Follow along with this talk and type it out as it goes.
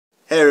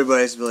Hey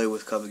everybody, it's Billy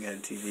with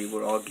Comicgeddon TV,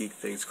 where all geek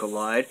things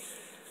collide.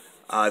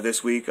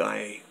 This week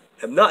I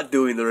am not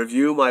doing the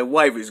review. My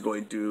wife is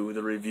going to do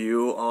the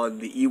review on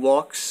the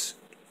Ewoks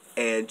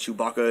and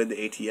Chewbacca and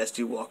the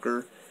AT-ST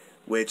Walker,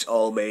 which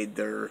all made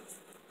their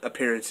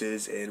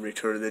appearances in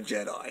Return of the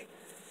Jedi.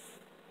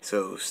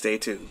 So stay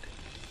tuned.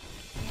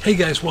 Hey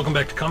guys, welcome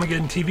back to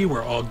Comicgeddon TV,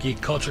 where all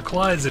geek culture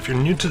collides. If you're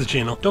new to the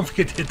channel, don't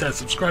forget to hit that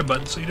subscribe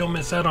button so you don't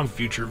miss out on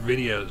future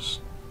videos.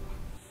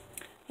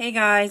 Hey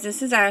guys,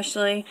 this is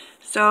Ashley.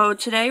 So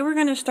today we're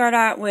going to start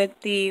out with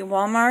the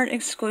Walmart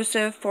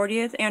exclusive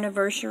 40th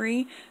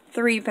anniversary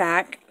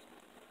 3-pack.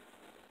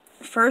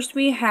 First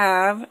we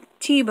have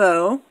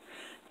Teebo.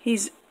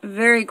 He's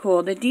very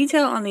cool. The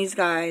detail on these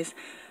guys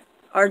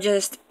are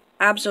just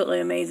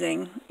absolutely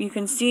amazing. You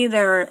can see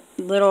their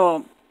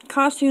little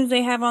costumes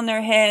they have on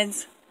their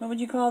heads. What would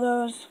you call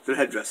those? Their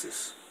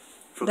headdresses.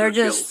 They're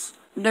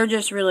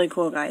just really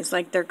cool, guys.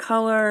 Like their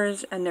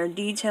colors and their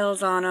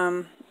details on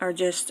them are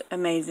just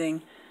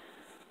amazing.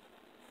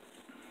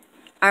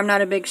 I'm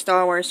not a big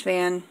Star Wars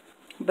fan,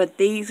 but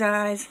these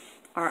guys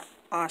are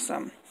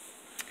awesome.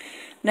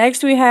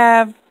 Next we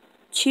have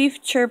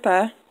Chief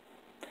Chirpa.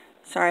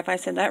 Sorry if I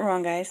said that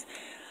wrong, guys.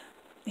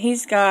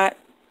 He's got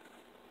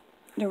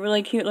the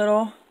really cute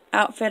little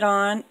outfit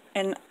on,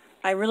 and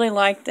I really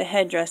like the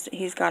headdress that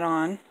he's got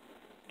on.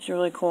 It's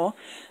really cool.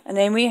 And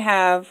then we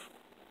have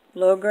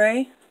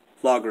Logray,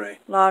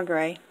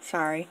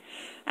 sorry.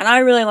 And I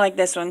really like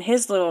this one.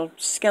 His little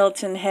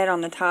skeleton head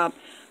on the top,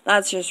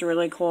 that's just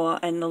really cool.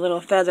 And the little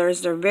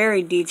feathers, they're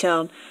very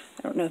detailed.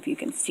 I don't know if you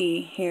can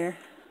see here.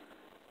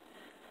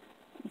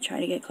 I'll try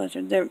to get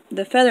closer.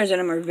 The feathers in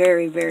them are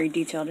very, very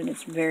detailed, and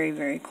it's very,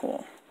 very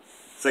cool.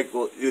 It's like,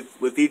 well,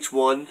 with each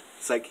one,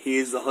 it's like he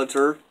is the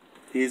hunter,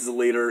 he is the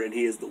leader, and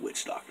he is the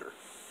witch doctor.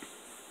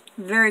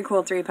 Very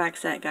cool 3-pack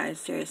set, guys.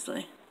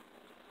 Seriously.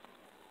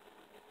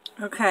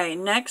 Okay,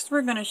 next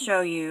we're going to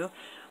show you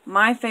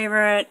my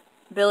favorite,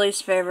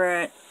 Billy's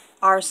favorite,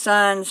 our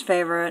son's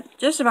favorite,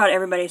 just about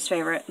everybody's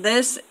favorite.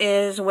 This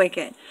is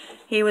Wicket.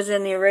 He was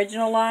in the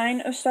original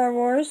line of Star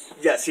Wars.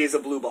 Yes, he's a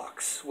blue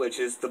box, which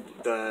is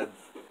the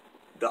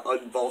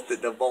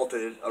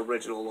vaulted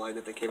original line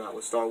that they came out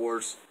with Star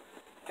Wars.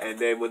 And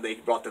then when they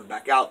brought them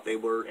back out, they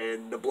were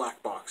in the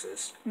black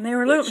boxes. And they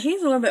were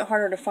he's a little bit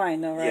harder to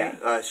find, though, right?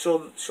 Yeah, show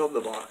them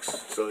the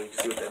box so you can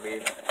see what that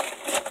means.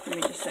 Give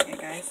me just a second,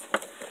 guys.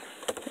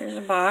 There's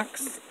a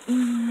box.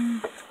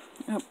 Oh,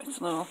 it's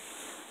a little.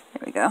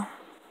 There we go.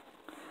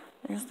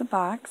 There's the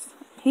box.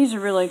 He's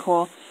really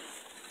cool.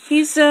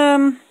 He's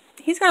got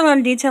a lot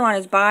of detail on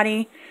his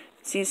body.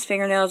 See, his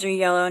fingernails are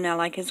yellow. Now,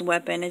 like his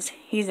weapon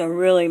he's a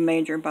really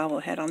major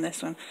bobblehead on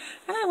this one.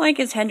 And I like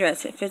his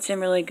headdress. It fits him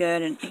really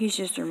good, and he's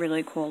just a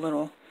really cool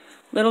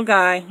little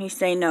guy. He's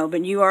saying no,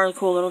 but you are a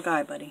cool little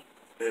guy, buddy.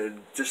 And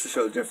just to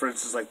show the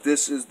difference, is like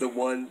this is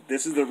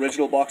the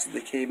original box that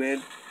they came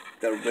in,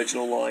 the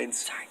original lines.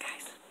 Sorry, guys.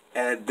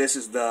 And this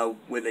is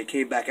when they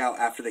came back out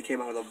after they came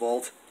out of the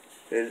vault.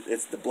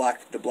 It's the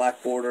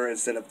black border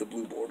instead of the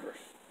blue border.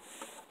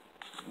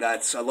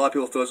 That's a lot of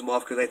people throws them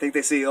off because I think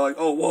they see like,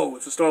 oh whoa,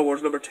 it's a Star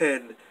Wars number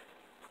 10.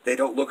 They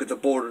don't look at the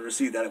border to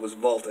see that it was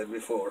vaulted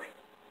before.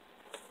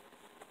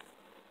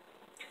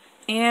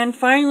 And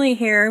finally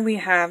here we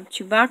have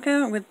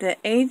Chewbacca with the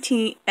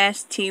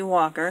AT-ST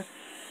Walker.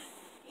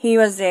 He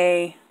was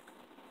a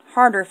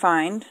harder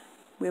find.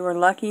 We were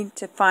lucky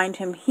to find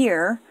him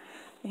here.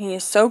 He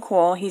is so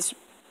cool. He's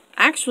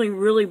actually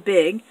really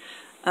big.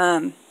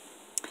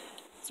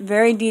 It's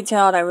very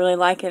detailed. I really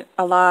like it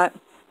a lot.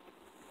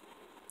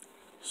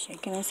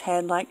 Shaking his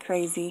head like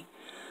crazy.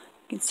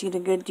 You can see the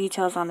good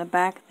details on the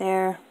back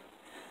there.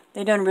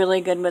 They've done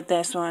really good with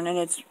this one, and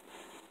it's,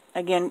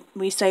 again,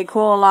 we say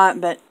cool a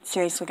lot, but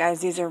seriously, guys,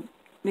 these are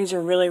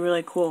really,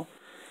 really cool.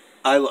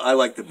 I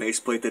like the base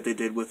plate that they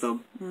did with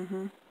them.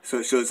 Mm-hmm. So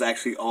it shows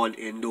actually on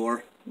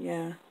indoor.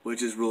 Yeah.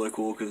 Which is really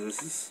cool because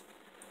this is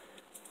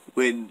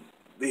when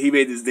he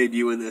made his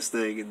debut in this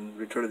thing in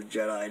Return of the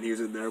Jedi, and he was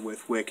in there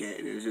with Wicket,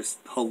 and it was just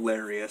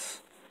hilarious.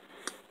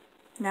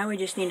 Now we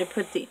just need to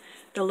put the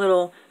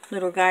little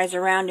guys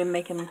around him,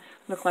 make him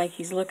look like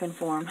he's looking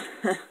for him.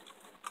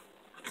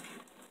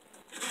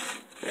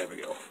 There we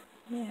go.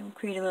 Yeah, we'll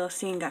create a little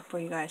scene for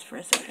you guys for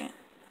a second.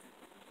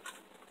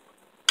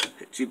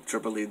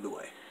 Chirpa leading the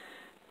way.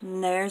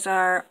 And there's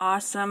our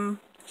awesome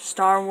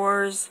Star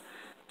Wars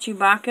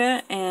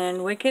Chewbacca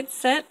and Wicket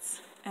sets,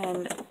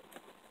 and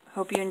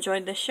hope you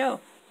enjoyed this show.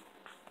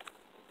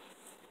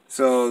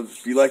 So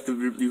if you like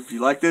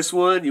this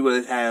one, you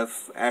want to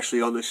have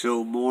Ashley on the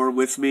show more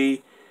with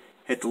me,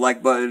 hit the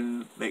like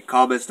button, make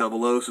comments down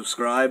below,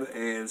 subscribe,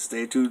 and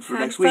stay tuned for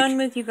next week. Have fun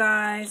with you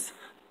guys.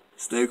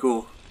 Stay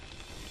cool.